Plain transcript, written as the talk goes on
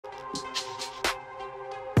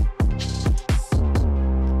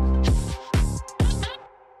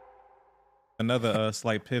Another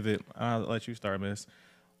slight pivot. I'll let you start, Miss.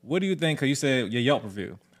 What do you think? Because you said your Yelp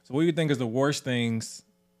review. So what do you think is the worst things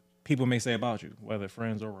people may say about you, whether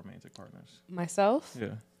friends or romantic partners? Myself? Yeah.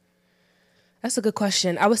 That's a good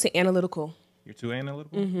question. I would say analytical. You're too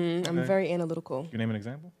analytical? Okay. I'm very analytical. Can you name an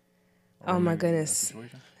example? Oh my goodness.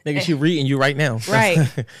 Nigga, she reading you right now. Right.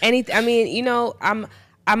 I mean, you know, I'm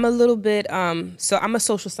a little bit, so I'm a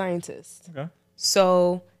social scientist. Okay.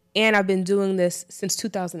 So, and I've been doing this since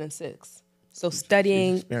 2006. So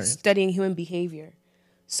studying human behavior.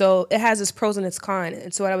 So it has its pros and its cons.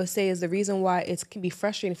 And so what I would say is the reason why it can be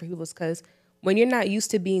frustrating for people is because when you're not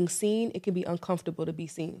used to being seen, it can be uncomfortable to be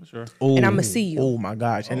seen. Sure. Ooh, and I'm going to see you. Oh my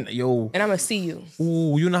gosh. And I'm going to see you.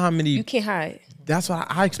 Ooh, you know how many. You can't hide. That's why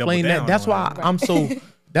I explained that. That's why I'm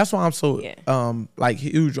so like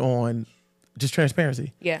huge on just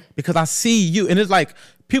transparency. Yeah. Because I see you, and it's like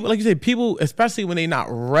people, like you said, people, especially when they're not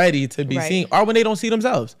ready to be seen or when they don't see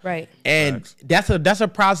themselves. Right. And that's a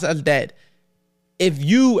process that if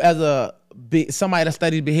you as somebody that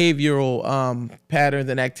studies behavioral patterns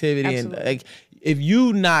and activity, and like if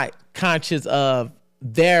you not conscious of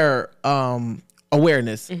their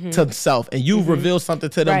awareness to self, and you reveal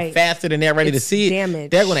something to them faster than they're ready to see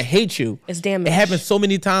it, they're gonna hate you. It's damage. It happens so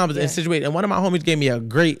many times in situations. And one of my homies gave me a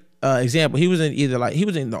great example. He was in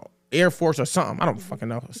the Air Force or something. I don't fucking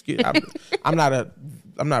know. I'm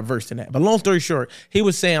not versed in that. But long story short, he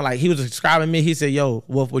was saying, like, he was describing me. He said, "Yo,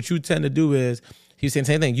 well, what you tend to do is." He was saying the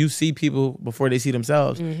same thing. You see people before they see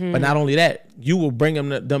themselves. But not only that, you will bring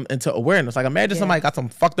them into awareness. Like, imagine somebody got some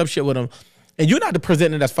fucked up shit with them, and you're not the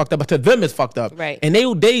presenting that's fucked up, but to them it's fucked up. Right. And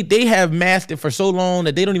they have masked it for so long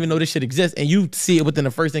that they don't even know this shit exists, and you see it within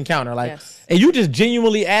the first encounter. Like, and you just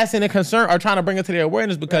genuinely asking and concern or trying to bring it to their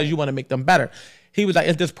awareness because you want to make them better. He was like,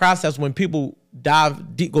 it's this process when people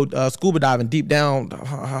dive deep, go scuba diving deep down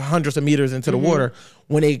hundreds of meters into the water.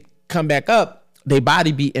 When they come back up, their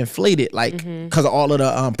body be inflated, like, because of all of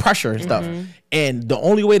the pressure and stuff. And the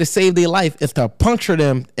only way to save their life is to puncture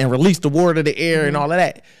them and release the water, the air, and all of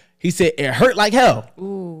that. He said it hurt like hell,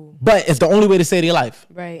 but it's the only way to save their life.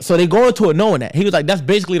 Right. So they go into it knowing that. He was like, that's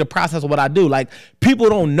basically the process of what I do. Like, people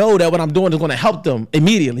don't know that what I'm doing is going to help them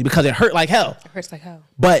immediately because it hurt like hell. It hurts like hell.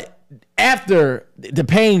 But after the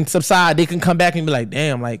pain subside, they can come back and be like,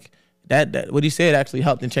 damn, like, that what he said actually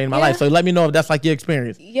helped and changed my life. So let me know if that's like your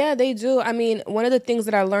experience. Yeah, they do. I mean, one of the things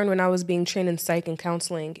that I learned when I was being trained in psych and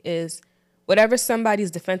counseling is whatever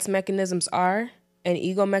somebody's defense mechanisms are and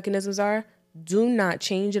ego mechanisms are, do not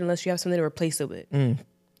change it unless you have something to replace it with. And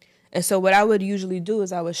so what I would usually do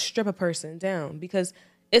is I would strip a person down because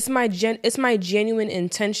it's my genuine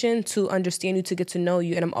intention to understand you, to get to know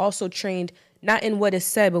you. And I'm also trained not in what is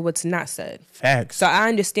said, but what's not said. Facts. So I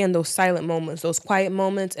understand those silent moments, those quiet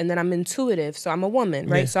moments, and then I'm intuitive. So I'm a woman,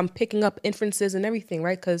 right? So I'm picking up inferences and everything,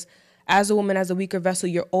 right? Because as a woman, as a weaker vessel,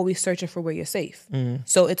 you're always searching for where you're safe.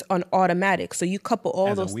 So it's on automatic. So you couple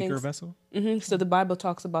all those things. As a weaker vessel? So the Bible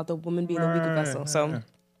talks about the woman being a weaker vessel. So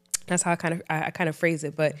that's how I kind of phrase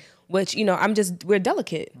it. But which, you know, we're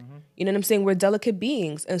delicate. You know what I'm saying? We're delicate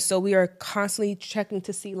beings. And so we are constantly checking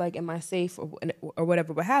to see, like, am I safe or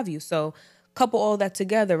whatever, what have you. So couple all that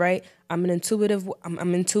together, right? I'm intuitive, I'm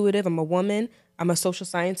a woman, I'm a social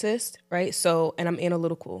scientist, right? So, and I'm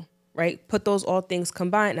analytical, right? Put those all things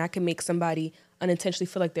combined, and I can make somebody unintentionally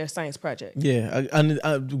feel like they're a science project. Yeah,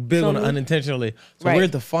 big on unintentionally. So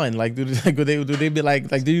where's the fun? Like, do they be like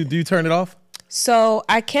do you turn it off? So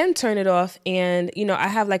I can turn it off, and you know, I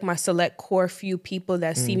have like my select core few people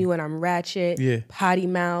that see me when I'm ratchet, potty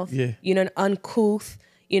mouth, you know, uncouth.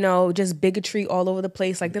 You know, just bigotry all over the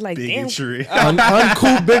place. Like, they're like, bigotry. Damn.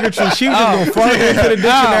 Uncool bigotry. She was just going to fart into the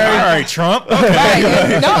dictionary. All right, Trump.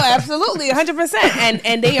 Okay. No, absolutely, 100%.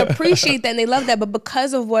 And they appreciate that and they love that. But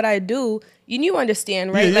because of what I do, you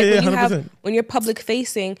understand, right? When you're public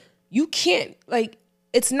facing, you can't, like,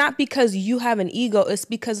 it's not because you have an ego. It's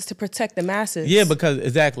because it's to protect the masses. Yeah, because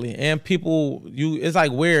exactly. And people, it's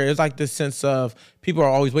like weird. It's like this sense of people are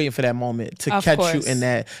always waiting for that moment to catch you in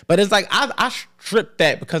that. But it's like I strip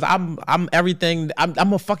that because I'm everything.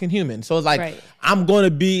 I'm a fucking human. So it's like I'm going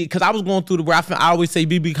to be, because I was going through where I always say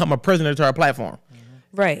we become a prisoner to our platform.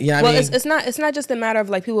 Right. You know well, what I mean? it's not just a matter of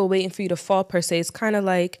like people waiting for you to fall per se. It's kind of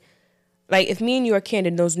like if me and you are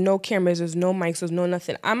candid, there's no cameras, there's no mics, there's no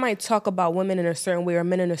nothing. I might talk about women in a certain way or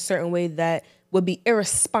men in a certain way that would be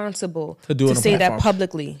irresponsible to say that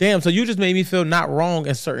publicly. Damn, so you just made me feel not wrong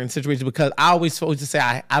in certain situations, because I always supposed to say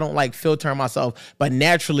I don't like filtering myself, but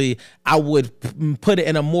naturally I would put it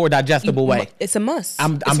in a more digestible way. It's a must.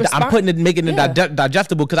 I'm putting it, making it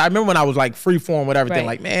digestible, because I remember when I was like free form with everything,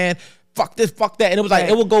 like, man, fuck this, fuck that. And it was like,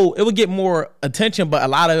 it would get more attention, but a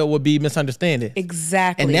lot of it would be misunderstanding.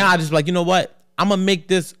 Exactly. And now I just like, you know what? I'm going to make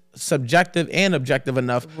this subjective and objective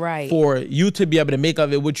enough for you to be able to make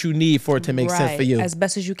of it what you need for it to make sense for you. As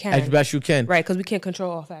best as you can. As best you can. Right, because we can't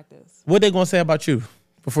control all factors. What they going to say about you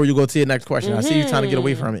before you go to your next question? I see you trying to get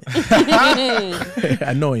away from it.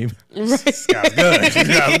 I know him. This guy's good. This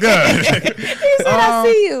guy's good. He said, I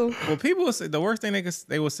see you. Well, people will say, the worst thing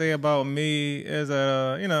they will say about me is,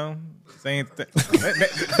 saying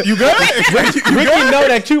you good? Ricky know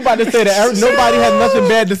that you about to say that nobody has nothing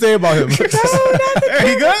bad to say about him. He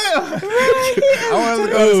good?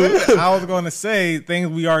 I was going to say things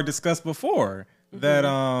we already discussed before. That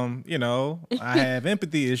I have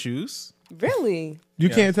empathy issues. Really? You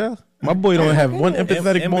can't tell? My boy don't have one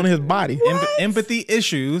empathetic bone in his body. Empathy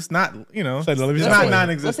issues, not it's not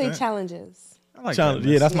non-existent. Let's say challenges. I like challenge.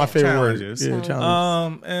 Yeah, that's my favorite challenges. word. Yeah,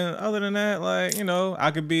 challenges. And other than that, like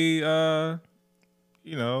I could be a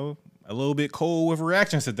little bit cold with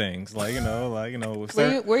reactions to things, like Were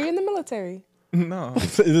you in the military? No.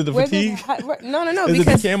 Is it the fatigue? No. Is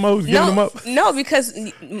Because it the camos giving them up? No, because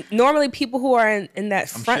normally people who are in that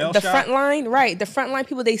front line, right? The front line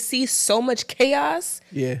people, they see so much chaos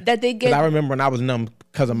that they get. I remember when I was numb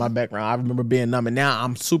because of my background. I remember being numb, and now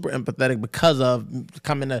I'm super empathetic because of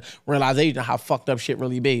coming to realization of how fucked up shit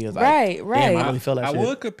really be. It's like, right. Damn, I really feel that shit. I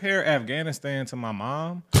would compare Afghanistan to my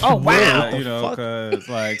mom. Oh wow!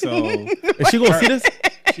 Because so is she gonna see this?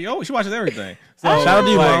 She watches everything. So, shout out to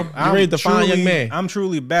you, Mom. You raised a fine young man. I'm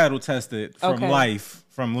truly battle tested from life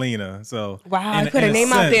from Lena. So wow, I put a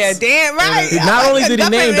name out there. Damn right. Not only did he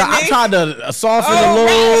name that, I tried to soften the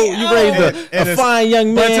load. You raised a fine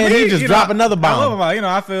young man. He just dropped another bomb. I love him.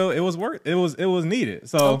 I feel it was it was needed.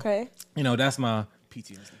 So that's my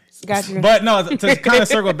PTSD. Gotcha. But no, to kind of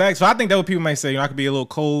circle back, so I think that what people might say, I could be a little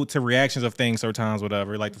cold to reactions of things sometimes,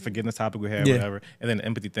 whatever, like the forgiveness topic we had, whatever, and then the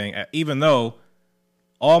empathy thing. Even though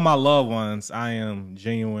all my loved ones, I am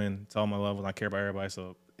genuine to all my loved ones. I care about everybody,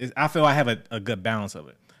 so I feel I have a good balance of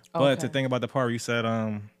it. But to think about the part where you said,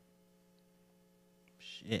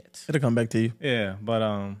 shit, it'll come back to you. Yeah, but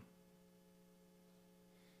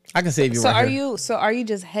I can save you. So right are here. you? So are you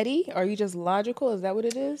just heady? Are you just logical? Is that what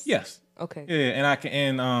it is? Yes. Okay. Yeah, and I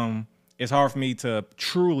can, it's hard for me to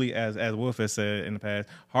truly, as Wolf has said in the past,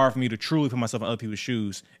 hard for me to truly put myself in other people's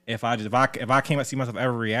shoes. If I can't see myself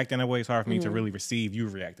ever react in a way, it's hard for me to really receive you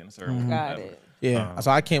reacting a certain way. Got it. Yeah.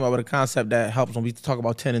 So I came up with a concept that helps when we talk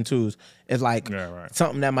about 10 and 2s. It's like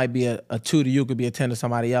something that might be a 2 to you could be a 10 to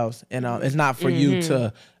somebody else. And it's not for you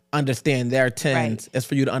to understand their 10s. Right. It's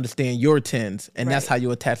for you to understand your 10s. And that's how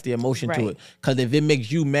you attach the emotion to it. Because if it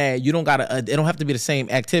makes you mad, you don't gotta, it don't have to be the same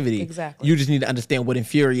activity. Exactly. You just need to understand what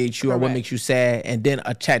infuriates you or what makes you sad, and then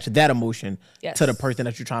attach that emotion to the person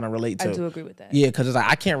that you're trying to relate to. I do agree with that. Yeah, because it's like,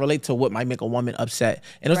 I can't relate to what might make a woman upset.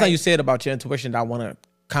 And it's like you said about your intuition that I want to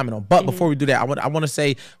comment on. But before we do that, I want to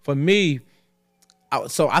say, for me,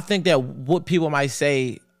 so I think that what people might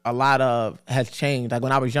say a lot of has changed. Like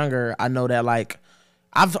when I was younger, I know that like,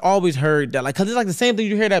 I've always heard that, like, cause it's like the same thing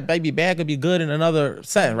you hear that baby bad could be good in another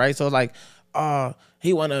setting, right? So it's like,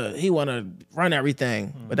 he wanna run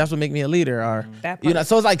everything, but that's what make me a leader, or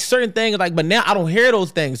so it's like certain things, like, but now I don't hear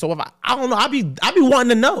those things. So if I don't know, I be wanting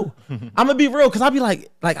to know. I'm gonna be real, cause I be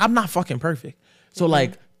like I'm not fucking perfect. So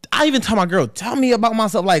like, I even tell my girl, tell me about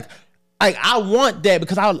myself, like I want that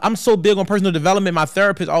because I'm so big on personal development. My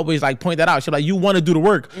therapist always like point that out. She's like, you want to do the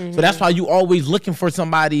work, so that's why you always looking for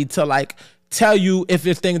somebody to like tell you if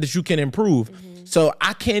it's things that you can improve. So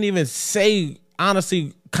I can't even say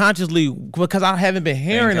honestly, consciously, because I haven't been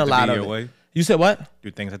hearing a lot of it. Way? You said what?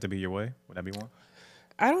 Do things have to be your way? Would that be one?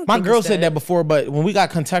 I don't. My girl said that before, but when we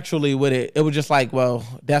got contextually with it, it was just like, well,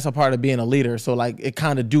 that's a part of being a leader. So like, it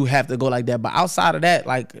kind of do have to go like that. But outside of that,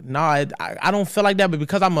 like, no, I don't feel like that. But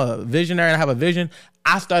because I'm a visionary and I have a vision,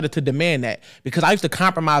 I started to demand that because I used to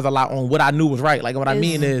compromise a lot on what I knew was right. Like what I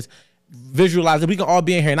mean is, visualize it. We can all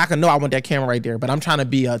be in here and I can know I want that camera right there, but I'm trying to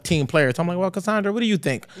be a team player. So I'm like, well, Cassandra, what do you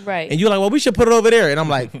think? Right. And you're like, well, we should put it over there. And I'm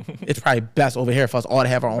like, it's probably best over here for us all to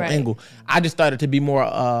have our own angle. I just started to be more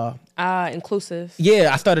inclusive. Yeah,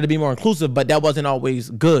 I started to be more inclusive, but that wasn't always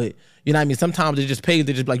good. You know what I mean? Sometimes it just pays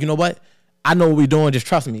to just be like, you know what? I know what we're doing, just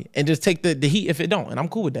trust me. And just take the heat if it don't. And I'm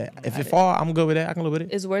cool with that. If it fall, I'm good with that. I can live with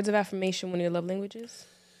it. Is words of affirmation one of your love languages?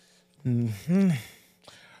 Have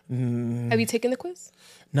you taken the quiz?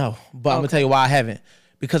 No, but I'm gonna tell you why I haven't.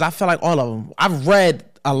 Because I feel like all of them, I've read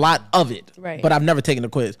a lot of it, but I've never taken the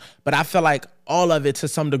quiz. But I feel like all of it to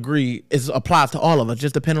some degree applies to all of us,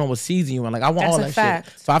 just depending on what season you're in. Like I want all that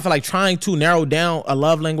shit. So I feel like trying to narrow down a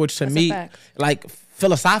love language to me, like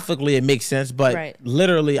philosophically it makes sense, but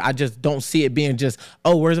literally I just don't see it being just,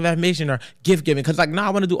 oh, words of affirmation or gift giving. Cause like, nah, I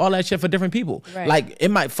want to do all that shit for different people. Like it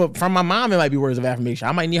might, from my mom, it might be words of affirmation.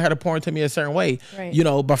 I might need her to pour into me a certain way, you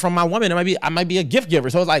know, but from my woman, I might be a gift giver.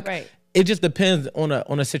 So it's like, it just depends on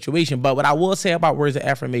a situation. But what I will say about words of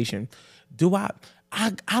affirmation,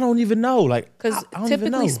 I don't even know. Like, because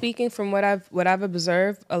typically speaking, from what I've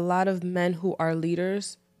observed, a lot of men who are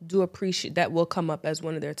leaders do appreciate that will come up as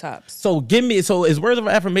one of their tops. So is words of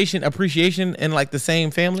affirmation appreciation in like the same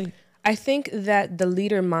family? I think that the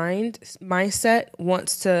leader mindset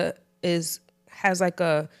has like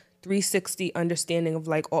a 360 understanding of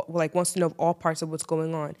wants to know all parts of what's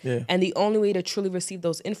going on. And the only way to truly receive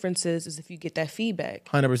those inferences is if you get that feedback.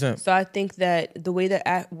 100%. So I think that the way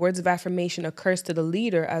that words of affirmation occurs to the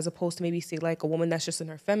leader, as opposed to maybe say like a woman that's just in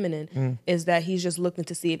her feminine, is that he's just looking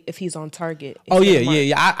to see if he's on target. Oh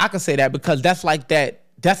yeah. I can say that because that's like that.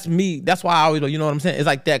 That's me. That's why I always, you know what I'm saying? It's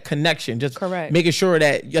like that connection. Just making sure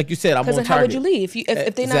that, like you said, I'm on target. Because how would you leave if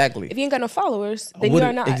you ain't got no followers? Then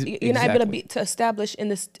you're not able to establish in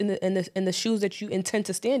the shoes that you intend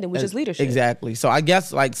to stand in, which is leadership. Exactly. So I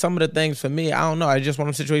guess like some of the things for me, I don't know. I just one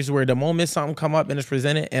of those situations where the moment something come up and it's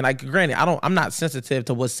presented, and like granted, I'm not sensitive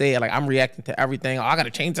to what's said. Like I'm reacting to everything. Oh, I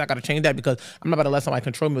gotta change that because I'm not about to let somebody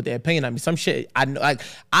control me with their opinion on me. Some shit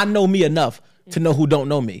I know me enough to know who don't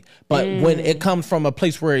know me. But when it comes from a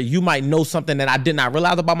place where you might know something that I did not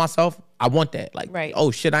realize about myself, I want that. Like,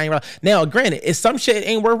 oh shit, I ain't realize. Now, granted, it's some shit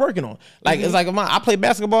ain't worth working on. Like, it's like, I play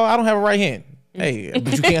basketball, I don't have a right hand. Hey,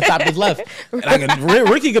 but you can't stop his left.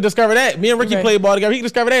 Ricky could discover that. Me and Ricky played ball together. He could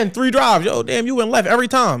discover that in 3 drives. Yo, damn, you went left every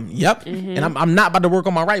time. Yep. And I'm not about to work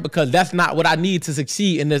on my right because that's not what I need to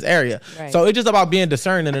succeed in this area. So it's just about being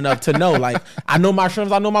discerning enough to know, like, I know my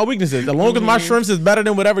strengths, I know my weaknesses. As long as my strengths is better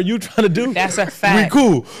than whatever you trying to do, that's a fact. We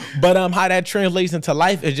cool. But how that translates into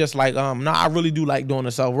life is just like, no, I really do like doing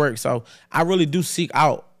the self-work. So I really do seek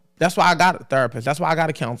out. That's why I got a therapist. That's why I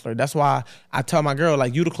got a counselor. That's why I tell my girl,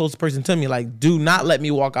 like, you the closest person to me. Like, do not let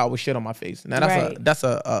me walk out with shit on my face. Now, that's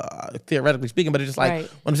a theoretically speaking, but it's just like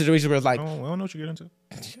one of the situations where it's like, we don't know what you get into.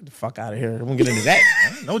 Get the fuck out of here. We won't get into that.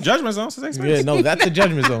 No judgment zone. Yeah, no, that's a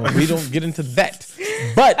judgment zone. We don't get into that.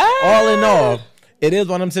 But all in all, it is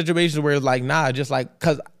one of them situations where it's like, nah, just like,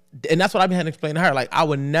 and that's what I've been having to explain to her. Like, I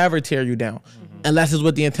would never tear you down unless it's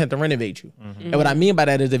with the intent to renovate you. And what I mean by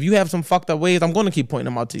that is if you have some fucked up ways, I'm going to keep pointing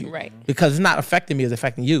them out to you. Because it's not affecting me, it's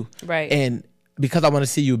affecting you. And because I want to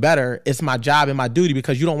see you better, it's my job and my duty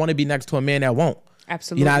because you don't want to be next to a man that won't.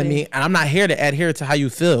 Absolutely. You know what I mean? And I'm not here to adhere to how you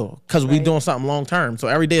feel because we doing something long term. So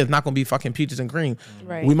every day is not going to be fucking peaches and cream.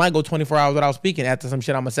 We might go 24 hours without speaking after some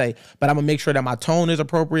shit I'm going to say, but I'm going to make sure that my tone is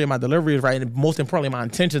appropriate, my delivery is right, and most importantly, my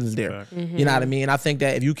intentions is there. You know what I mean? And I think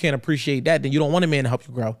that if you can't appreciate that, then you don't want a man to help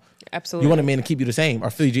you grow. Absolutely. You want a man to keep you the same or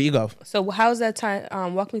feed your ego. So how's that tie?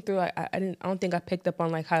 Walk me through. I don't think I picked up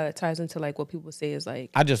on like how that ties into like what people say is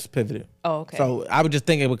like. I just pivoted. Oh, okay. So I was just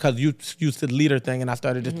thinking because you used the leader thing, and I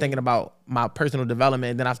started just thinking about my personal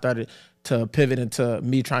development, and then I started to pivot into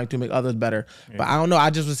me trying to make others better. But I don't know.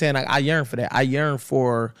 I just was saying like I yearn for that. I yearn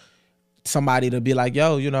for somebody to be like,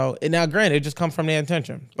 yo, you know. And now, granted, it just comes from their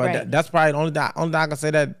intention. But that's probably the only thing I can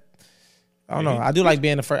say that. I don't know. I do like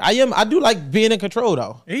being the first. I do like being in control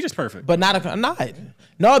though. He's just perfect. But not.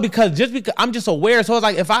 No, because I'm just aware. So it's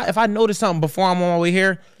like if I notice something before I'm on my way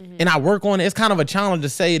here and I work on it, it's kind of a challenge to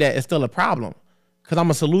say that it's still a problem. Because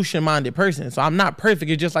I'm a solution-minded person. So I'm not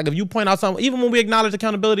perfect. It's just like if you point out something, even when we acknowledge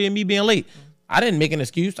accountability and me being late, I didn't make an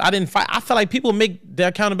excuse. I didn't fight. I feel like people make their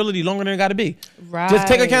accountability longer than it got to be. Just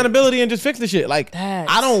take accountability and just fix the shit. Like,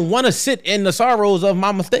 I don't want to sit in the sorrows of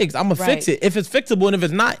my mistakes. I'm going to fix it. If it's fixable and if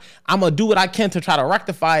it's not, I'm going to do what I can to try to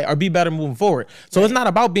rectify or be better moving forward. So it's not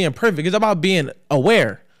about being perfect. It's about being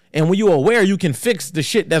aware. And when you're aware, you can fix the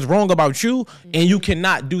shit that's wrong about you and you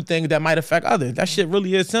cannot do things that might affect others. That shit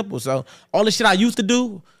really is simple. So all the shit I used to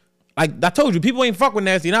do, like I told you, people ain't fuck with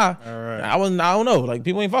Nasty now. I don't know. Like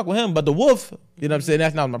people ain't fuck with him. But the Wolf, you know what I'm saying?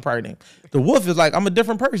 That's not my prior name. The Wolf is like, I'm a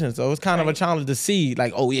different person. So it's kind of a challenge to see,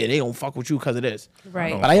 like, oh yeah, they don't fuck with you because of this.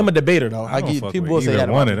 But I am a debater though. People will say that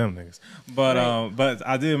one of them niggas. But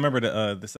I do remember this